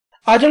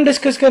आज हम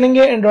डिस्कस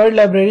करेंगे एंड्रॉइड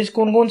लाइब्रेरीज,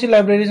 कौन कौन सी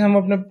लाइब्रेरीज हम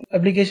अपने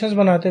एप्लीकेशंस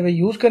बनाते हुए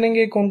यूज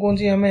करेंगे, कौन कौन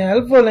सी हमें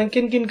हेल्पफुल हैं,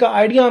 किन किन का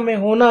आइडिया हमें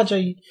होना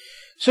चाहिए।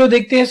 सो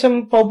देखते हैं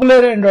सम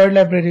पॉपुलर एंड्रॉइड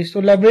लाइब्रेरीज।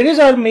 तो libraries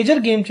are major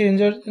game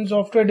changers in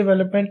software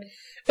development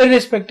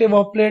irrespective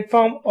of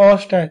platform और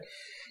स्टैक।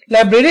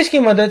 लाइब्रेरीज की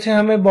मदद से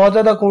हमें बहुत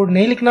ज्यादा कोड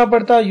नहीं लिखना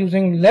पड़ता।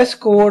 Using less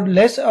code,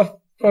 less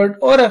effort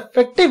और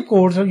इफेक्टिव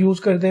कोड यूज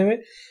करते हुए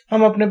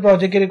हम अपने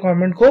प्रोजेक्ट की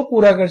रिक्वायरमेंट को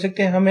पूरा कर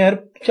सकते हैं। हमें हर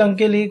चंक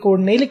के लिए कोड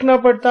नहीं लिखना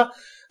पड़ता,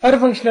 हर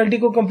फंक्शनलिटी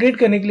को कंप्लीट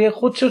करने के लिए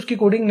खुद से उसकी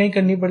कोडिंग नहीं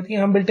करनी पड़ती।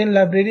 हम built in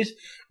libraries,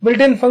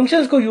 built in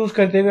functions को यूज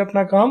करते हुए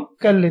अपना काम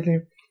कर लेते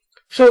हैं।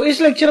 सो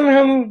इस लेक्चर में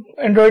हम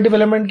एंड्रॉइड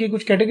डेवलपमेंट की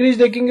कुछ कैटेगरीज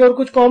देखेंगे और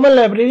कुछ कॉमन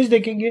लाइब्रेरीज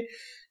देखेंगे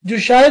जो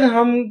शायद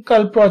हम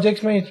कल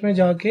प्रोजेक्ट्स में इसमें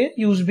जाके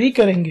यूज भी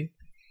करेंगे।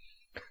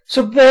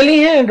 सो पहली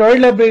है एंड्रॉइड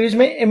लाइब्रेरीज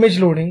में image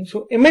loading.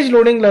 So image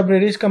loading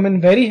libraries come in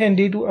very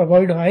handy to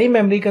avoid high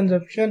memory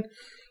consumption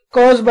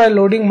caused by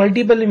loading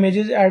multiple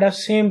images at a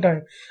same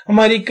time।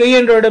 हमारी कई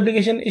एंड्रॉइड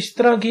एप्लीकेशन इस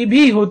तरह की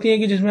भी होती हैं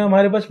कि जिसमें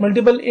हमारे पास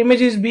मल्टीपल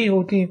इमेजेस भी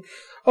होती हैं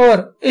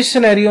और इस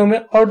सिनेरियो में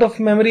आउट ऑफ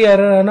मेमोरी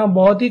एरर आना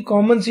बहुत ही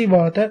कॉमन सी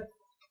बात है।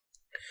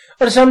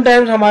 और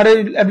समटाइम्स हमारे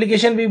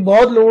एप्लीकेशन भी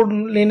बहुत लोड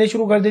लेने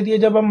शुरू कर देती है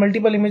जब हम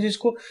मल्टीपल इमेजेस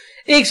को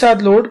एक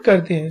साथ लोड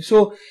करते हैं।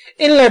 सो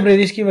इन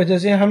लाइब्रेरीज की वजह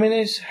से हमें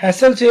इस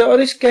हैसल से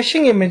और इस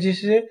कैशिंग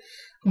इमेजेस से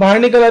बाहर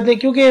निकल आते हैं,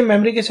 क्योंकि ये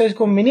मेमोरी के साइज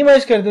को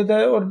मिनिमाइज कर देता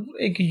है और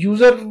एक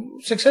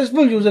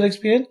सक्सेसफुल यूजर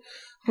एक्सपीरियंस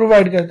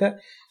प्रोवाइड करता है।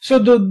 सो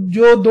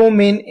जो दो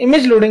मेन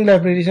इमेज लोडिंग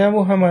लाइब्रेरीज हैं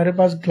वो हमारे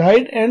पास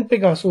ग्लाइड एंड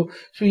पिकासो।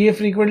 सो ये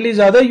फ्रीक्वेंटली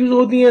ज्यादा यूज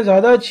होती हैं,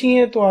 ज्यादा अच्छी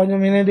हैं, तो आज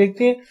हम इन्हें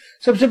देखते हैं।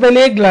 सबसे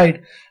पहले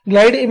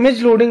glide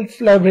image loading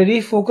library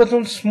focus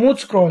on smooth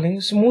scrolling.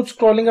 Smooth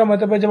scrolling का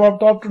मतलब है जब आप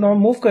टॉप टू डाउन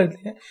मूव करते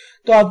हैं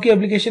तो आपकी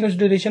एप्लीकेशन उस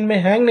ड्यूरेशन में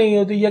हैंग नहीं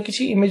होती या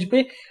किसी इमेज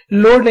पे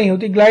लोड नहीं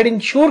होती। ग्लाइड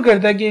इंश्योर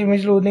करता है कि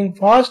इमेज लोडिंग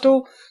फास्ट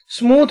हो,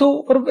 स्मूथ हो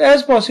और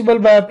as possible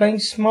by applying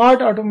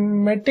smart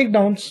automatic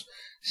down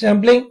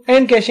sampling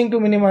and caching to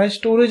minimise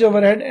storage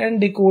overhead and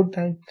decode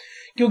time.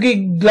 क्योंकि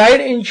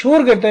ग्लाइड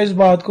इंश्योर करता है इस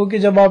बात को कि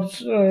जब आप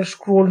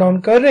स्क्रॉल डाउन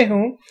कर रहे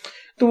हो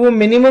तो वो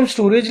मिनिमम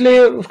स्टोरेज ले,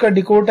 उसका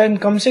डिकोड टाइम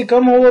कम से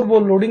कम हो और वो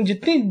लोडिंग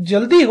जितनी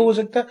जल्दी हो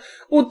सकता है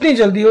उतनी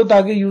जल्दी हो,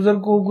 ताकि यूजर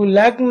को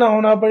लैग ना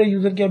होना पड़े,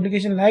 यूजर की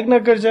एप्लीकेशन लैग ना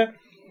कर जाए।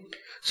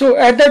 सो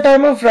at the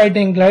time of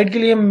writing glide के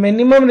लिए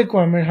मिनिमम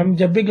रिक्वायरमेंट, हम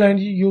जब भी ग्लाइड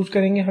यूज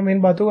करेंगे हमें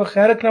इन बातों का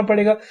ख्याल रखना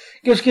पड़ेगा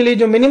कि उसके लिए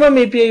जो मिनिमम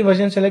एपीआई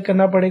वर्जन सेलेक्ट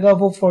करना पड़ेगा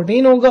वो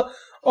 14 होगा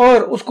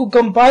और उसको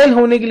कंपाइल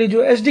होने के लिए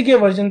जो एसडीके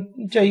वर्जन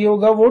चाहिए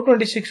होगा वो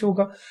 26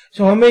 होगा।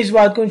 सो हमें इस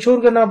बात को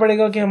इंश्योर करना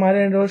पड़ेगा कि हमारे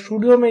एंड्रॉइड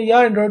स्टूडियो में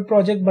या एंड्रॉइड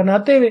प्रोजेक्ट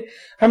बनाते हुए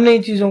हमने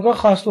इन चीजों का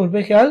खास तौर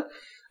पे ख्याल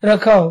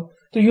रखा हो।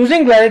 तो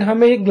यूजिंग ग्लाइड,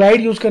 हमें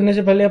ग्लाइड यूज करने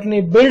से पहले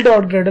अपने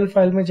build.gradle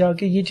फाइल में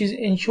जाके ये चीज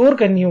इंश्योर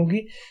करनी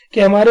होगी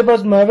कि हमारे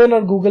पास मैवन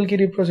और गूगल की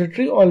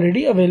रिपोजिटरी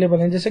ऑलरेडी अवेलेबल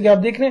है। जैसे कि आप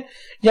देख रहे हैं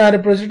यहाँ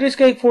रिपोजिटरीज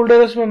का एक फोल्डर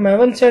है, उसमें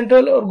मैवन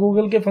सेंट्रल और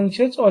गूगल के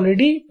फंक्शंस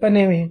ऑलरेडी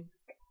बने हुए हैं।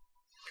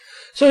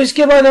 सो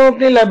इसके बाद हम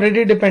अपनी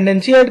लाइब्रेरी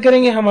डिपेंडेंसी ऐड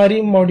करेंगे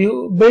हमारी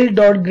मॉड्यूल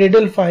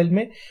build.gradle फाइल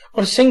में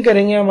और सिंक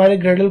करेंगे हमारे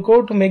Gradle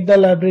को to make the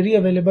library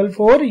available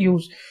for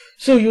use.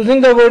 So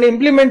using the word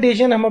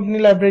implementation, हम अपनी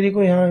लाइब्रेरी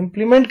को यहाँ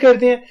इम्प्लीमेंट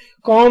करते हैं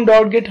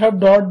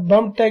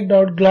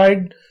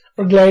com.github.bumptech.glide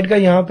और ग्लाइड का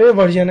यहाँ पे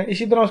वर्जन है।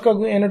 इसी तरह उसका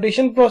कोई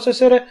एनोटेशन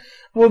प्रोसेसर है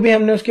वो भी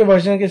हमने उसके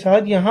वर्जन के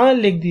साथ यहाँ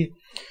लिख दिए।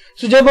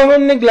 सो जब हम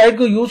अपने ग्लाइड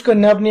को यूज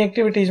करना है अपनी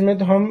एक्टिविटीज में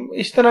तो हम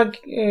इस तरह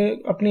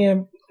अपनी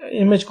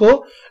इमेज को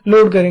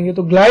लोड करेंगे।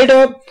 तो glide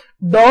app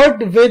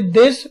dot with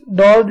this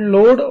dot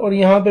load और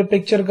यहाँ पे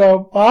पिक्चर का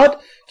पाथ,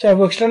 चाहे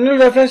वो एक्सटर्नल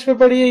रेफरेंस पे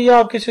पड़ी है या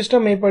आपके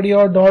सिस्टम में पड़ी है,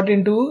 और डॉट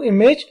इनटू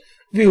इमेज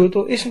व्यू।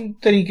 तो इस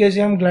तरीके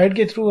से हम ग्लाइड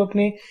के थ्रू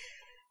अपनी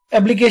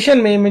एप्लीकेशन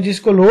में इमेजेस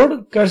को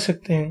लोड कर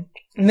सकते हैं।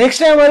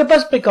 नेक्स्ट है हमारे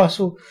पास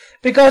पिकासो।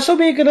 पिकासो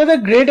भी एक another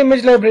great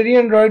image library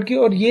Android की,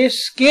 और ये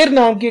स्केर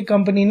नाम की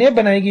कंपनी ने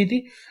बनाई गई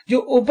थी जो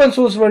ओपन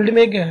सोर्स वर्ल्ड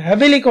में एक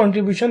हैवीली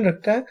कंट्रीब्यूशन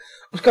रखता है।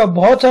 उसका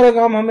बहुत सारा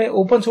काम हमें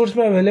ओपन सोर्स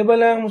में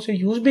अवेलेबल है, हम उसे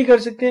यूज भी कर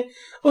सकते हैं।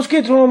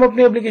 उसके थ्रू हम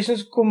अपने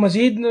एप्लीकेशंस को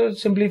मजीद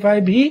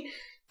सिंप्लीफाई भी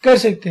कर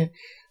सकते हैं।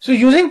 So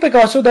using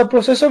Picasso the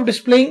process of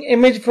displaying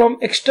image from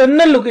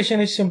external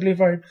location is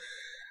simplified.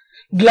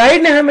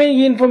 Glide ने हमें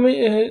ये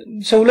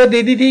सहूलत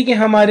दे दी थी कि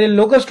हमारे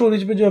लोकल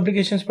स्टोरेज पे जो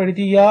एप्लीकेशंस पड़ी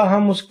थी या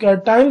हम उसका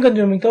टाइम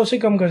कंज्यूमिंग था उसे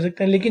कम कर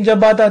सकते हैं, लेकिन जब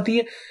बात आती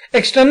है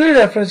एक्सटर्नल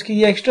रेफरेंस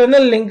की या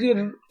एक्सटर्नल लिंक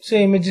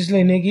से इमेजेस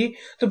लेने की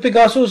तो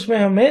पिकासो उसमें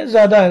हमें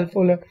ज्यादा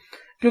हेल्पफुल है,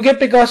 क्योंकि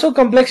पिकासो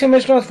कम्प्लेक्स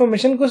इमेज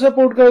ट्रांसफॉर्मेशन को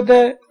सपोर्ट करता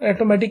है,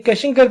 ऑटोमेटिक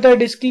कैशिंग करता है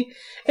डिस्क की,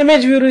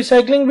 इमेज व्यू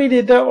रिसाइकलिंग भी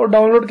देता है और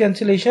download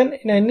cancellation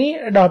in any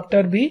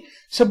adapter भी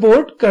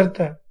सपोर्ट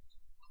करता है।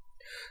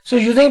 सो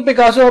यूजिंग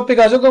पिकासो, अब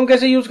पिकासो को हम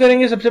कैसे यूज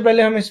करेंगे, सबसे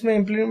पहले हम इसमें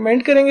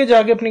इंप्लीमेंट करेंगे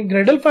जाके अपनी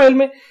Gradle फाइल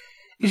में।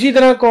 इसी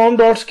तरह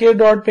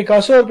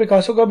com.scale.picasso और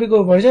पिकासो का भी कोई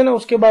वर्जन है।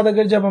 उसके बाद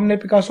अगर जब हमने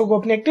पिकासो को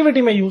अपनी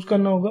एक्टिविटी में यूज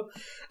करना होगा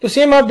तो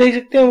सेम आप देख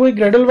सकते हैं वही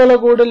Gradle वाला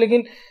कोड है,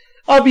 लेकिन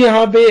अब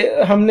यहाँ पे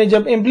हमने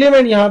जब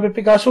इम्प्लीमेंट यहाँ पे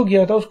पिकासो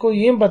किया था उसको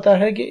ये पता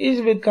है कि इस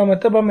विद का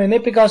मतलब अब मैंने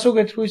पिकासो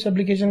के थ्रू इस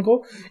एप्लीकेशन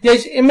को या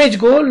इस इमेज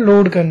को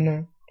लोड करना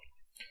है।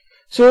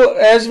 So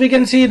as we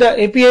can see, the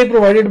API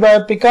provided by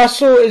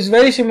Picasso is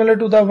very similar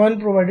to the one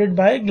provided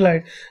by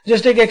Glide.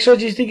 Just एक एक्स्ट्रा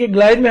चीज थी कि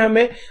Glide में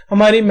हमें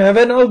हमारी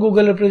Maven और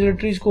Google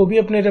repositories को भी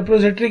अपने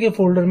repository के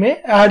फोल्डर में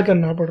ऐड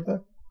करना पड़ता है.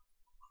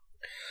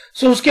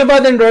 So उसके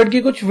बाद एंड्रॉइड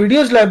की कुछ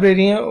वीडियोस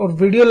लाइब्रेरी हैं, और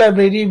वीडियो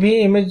लाइब्रेरी भी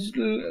इमेज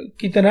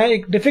की तरह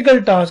एक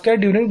डिफिकल्ट टास्क है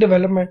during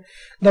development.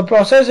 The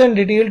process and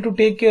detail to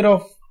take care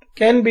of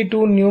can be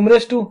to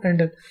numerous to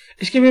handle.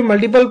 इसके भी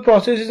मल्टीपल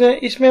प्रोसेसेस हैं.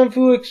 इसमें हम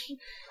फ्यू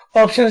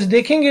ऑप्शंस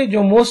देखेंगे.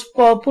 जो मोस्ट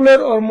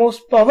पॉपुलर और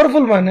मोस्ट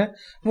पावरफुल वन है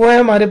वो है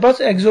हमारे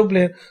पास एक्सो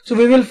player. So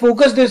we will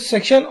focus this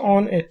section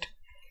on it.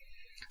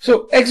 So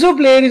exo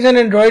player is an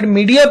Android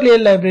media player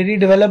library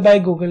develop by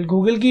Google.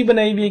 Google की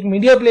बनाई हुई एक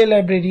मीडिया प्लेयर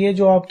लाइब्रेरी है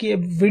जो आपकी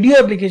वीडियो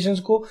एप्लीकेशंस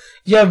को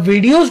या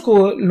वीडियोस को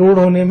लोड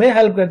होने में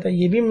हेल्प करता है.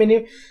 ये भी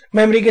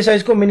मेमोरी के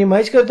साइज को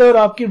मिनिमाइज करता है और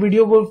आपकी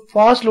वीडियो को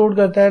फास्ट लोड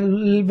करता है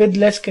विद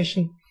लेस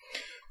कैशिंग.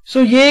 सो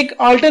ये एक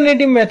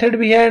अल्टरनेटिव मेथड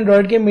भी है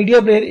एंड्रॉइड के मीडिया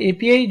प्लेयर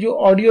एपीआई, जो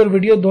ऑडियो और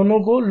वीडियो दोनों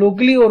को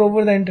लोकली और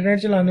ओवर द इंटरनेट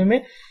चलाने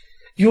में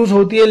यूज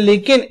होती है.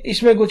 लेकिन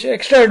इसमें कुछ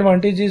एक्स्ट्रा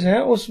एडवांटेजेस हैं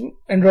उस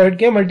एंड्रॉइड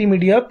के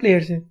मल्टीमीडिया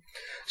प्लेयर से.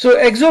 सो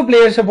एक्सो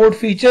player support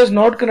features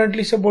not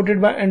currently supported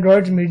by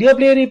Android media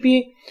player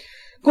API.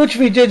 कुछ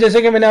फीचर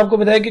जैसे कि मैंने आपको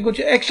बताया कि कुछ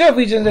एक्स्ट्रा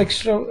फीचर्स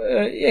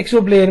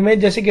एक्सो प्लेयर में,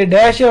 जैसे कि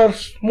डैश है और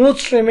स्मूथ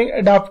स्ट्रीमिंग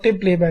एडाप्टिव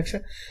प्लेबैक्स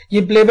है.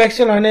 ये प्लेबैक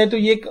चलाने हैं तो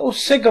ये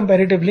उससे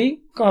कंपैरेटिवली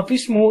काफी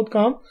स्मूथ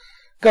काम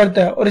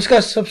करता है. और इसका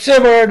सबसे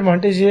बड़ा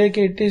एडवांटेज ये है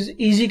कि it is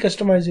easy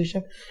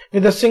customization.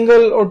 With a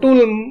single और 2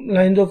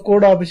 लाइंस ऑफ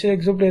कोड आप इसे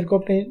एक्सो प्लेयर को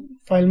अपनी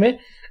फाइल में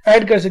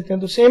ऐड कर सकते हैं.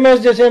 तो सेम एज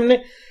जैसे हमने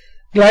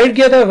ग्लाइड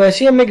किया था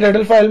वैसे ही हमने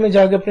ग्रेडल फाइल में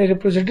जाकर अपनी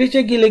रेपोजिटरी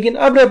चेक की. लेकिन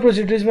अब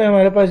रेपोजिटरीज में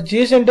हमारे पास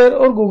जे सेंटर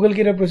और गूगल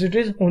की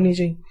रेपोजिटरीज होनी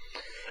चाहिए.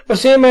 और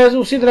सेम एज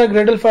उसी तरह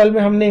ग्रेडल फाइल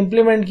में हमने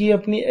इंप्लीमेंट की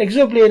अपनी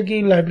एक्सो प्लेयर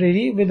की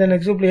library with N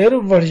exo player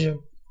version.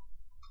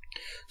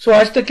 सो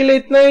आज तक के लिए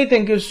इतना ही.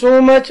 Thank you so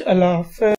much. अल्लाह हाफिज़.